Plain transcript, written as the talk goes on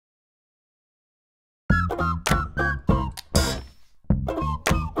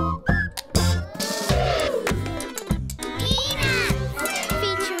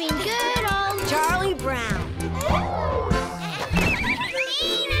Featuring good old Charlie Brown.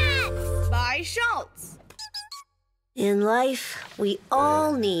 Peanuts! By Schultz. In life, we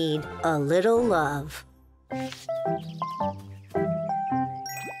all need a little love.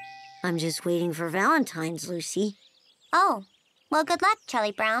 I'm just waiting for Valentine's, Lucy. Oh, well, good luck,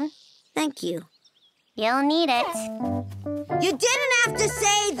 Charlie Brown. Thank you. You'll need it. You didn't have to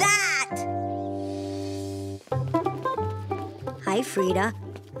say that! Hi, Frida.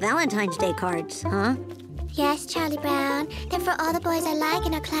 Valentine's Day cards, huh? Yes, Charlie Brown. They're for all the boys I like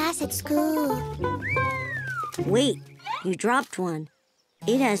in our class at school. Wait, you dropped one.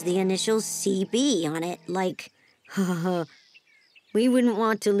 It has the initials CB on it, like... We wouldn't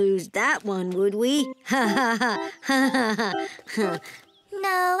want to lose that one, would we?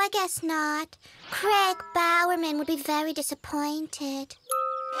 No, I guess not. Craig Bowerman would be very disappointed.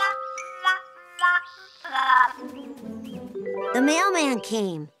 The mailman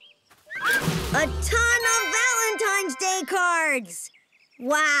came. A ton of Valentine's Day cards!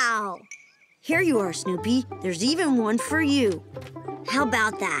 Wow! Here you are, Snoopy. There's even one for you. How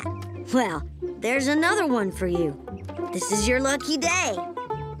about that? Well, there's another one for you. This is your lucky day.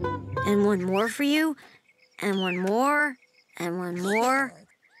 And one more for you, and one more, and one more,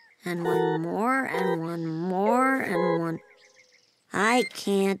 and one more, and one more, and one... I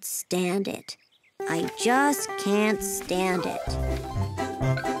can't stand it. I just can't stand it.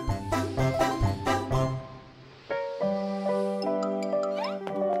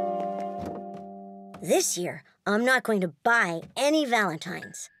 This year, I'm not going to buy any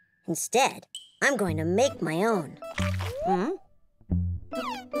Valentines. Instead, I'm going to make my own.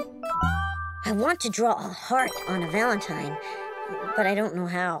 I want to draw a heart on a Valentine, but I don't know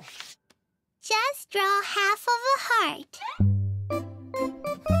how. Just draw half of a heart.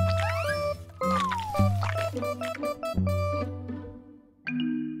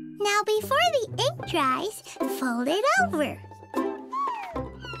 Now, before the ink dries, fold it over.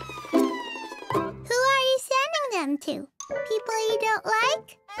 Who are you sending them to? People you don't like?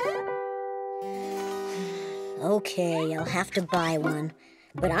 Okay, I'll have to buy one.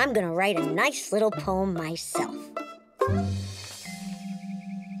 But I'm gonna write a nice little poem myself.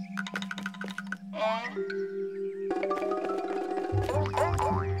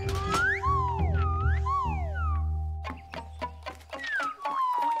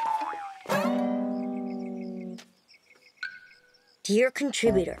 Dear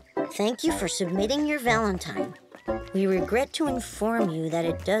contributor, thank you for submitting your Valentine. We regret to inform you that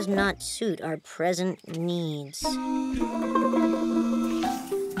it does not suit our present needs.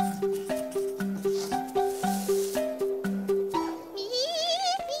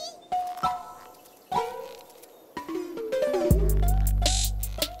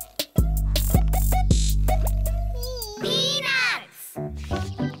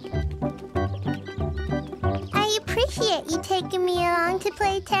 I appreciate you taking me along to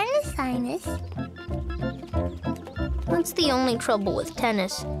play tennis, Linus. That's the only trouble with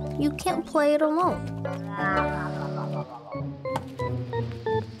tennis. You can't play it alone.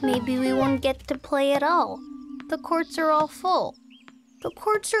 Maybe we won't get to play at all. The courts are all full. The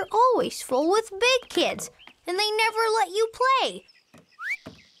courts are always full with big kids, and they never let you play.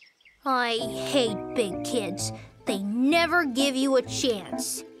 I hate big kids. They never give you a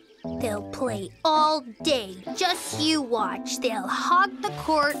chance. They'll play all day. Just you watch. They'll hog the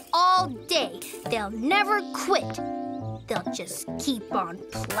court all day. They'll never quit. They'll just keep on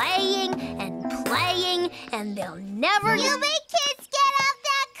playing and playing, and they'll never... You big kids, get off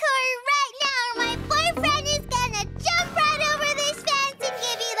that court right now, or my boyfriend is gonna jump right over this fence and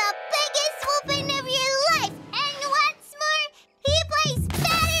give you the biggest whooping of your life. And what's more, he plays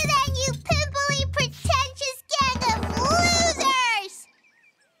better than you pimply, pretentious gang of losers!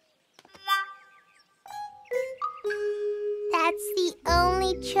 That's the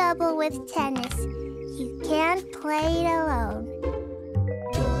only trouble with tennis. You can't play it alone.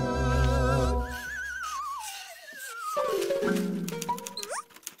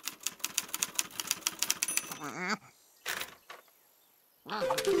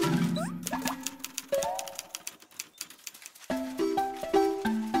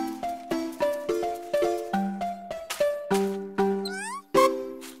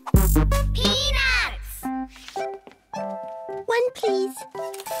 Peanuts! One, please.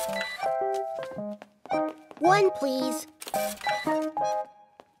 One, please.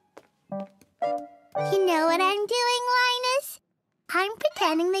 You know what I'm doing, Linus? I'm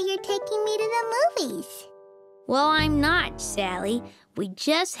pretending that you're taking me to the movies. Well, I'm not, Sally. We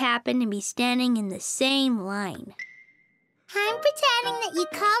just happen to be standing in the same line. I'm pretending that you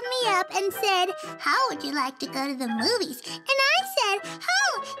called me up and said, how would you like to go to the movies? And I said,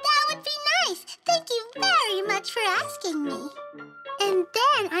 oh, that would be nice. Thank you very much for asking me. And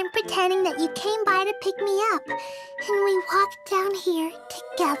then I'm pretending that you came by to pick me up. And we walked down here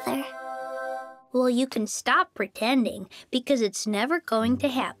together. Well, you can stop pretending because it's never going to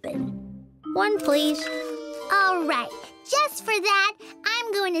happen. One, please. All right. Just for that,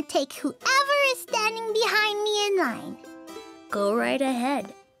 I'm going to take whoever is standing behind me in line. Go right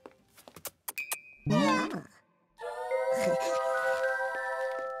ahead. One,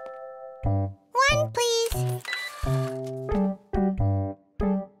 please.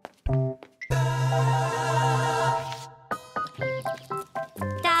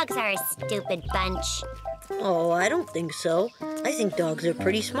 Dogs are a stupid bunch. Oh, I don't think so. I think dogs are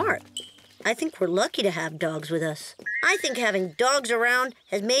pretty smart. I think we're lucky to have dogs with us. I think having dogs around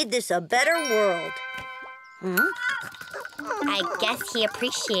has made this a better world. I guess he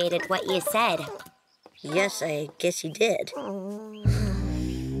appreciated what you said. Yes, I guess he did.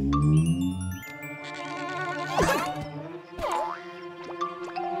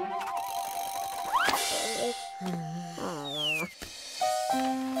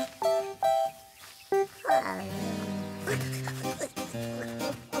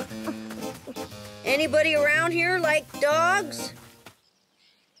 Anybody around here like dogs?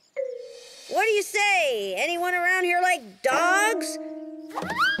 What do you say? Anyone around here like dogs?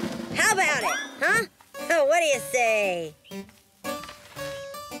 How about it, huh? What do you say?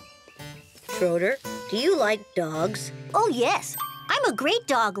 Schroeder, do you like dogs? Oh, yes. I'm a great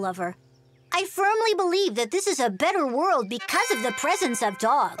dog lover. I firmly believe that this is a better world because of the presence of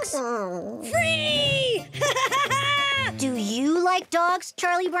dogs. Free! Do you like dogs,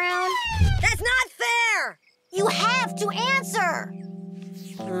 Charlie Brown? That's not fair! You have to answer!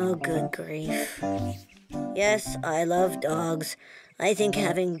 Oh, good grief. Yes, I love dogs. I think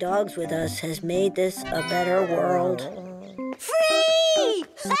having dogs with us has made this a better world. Free!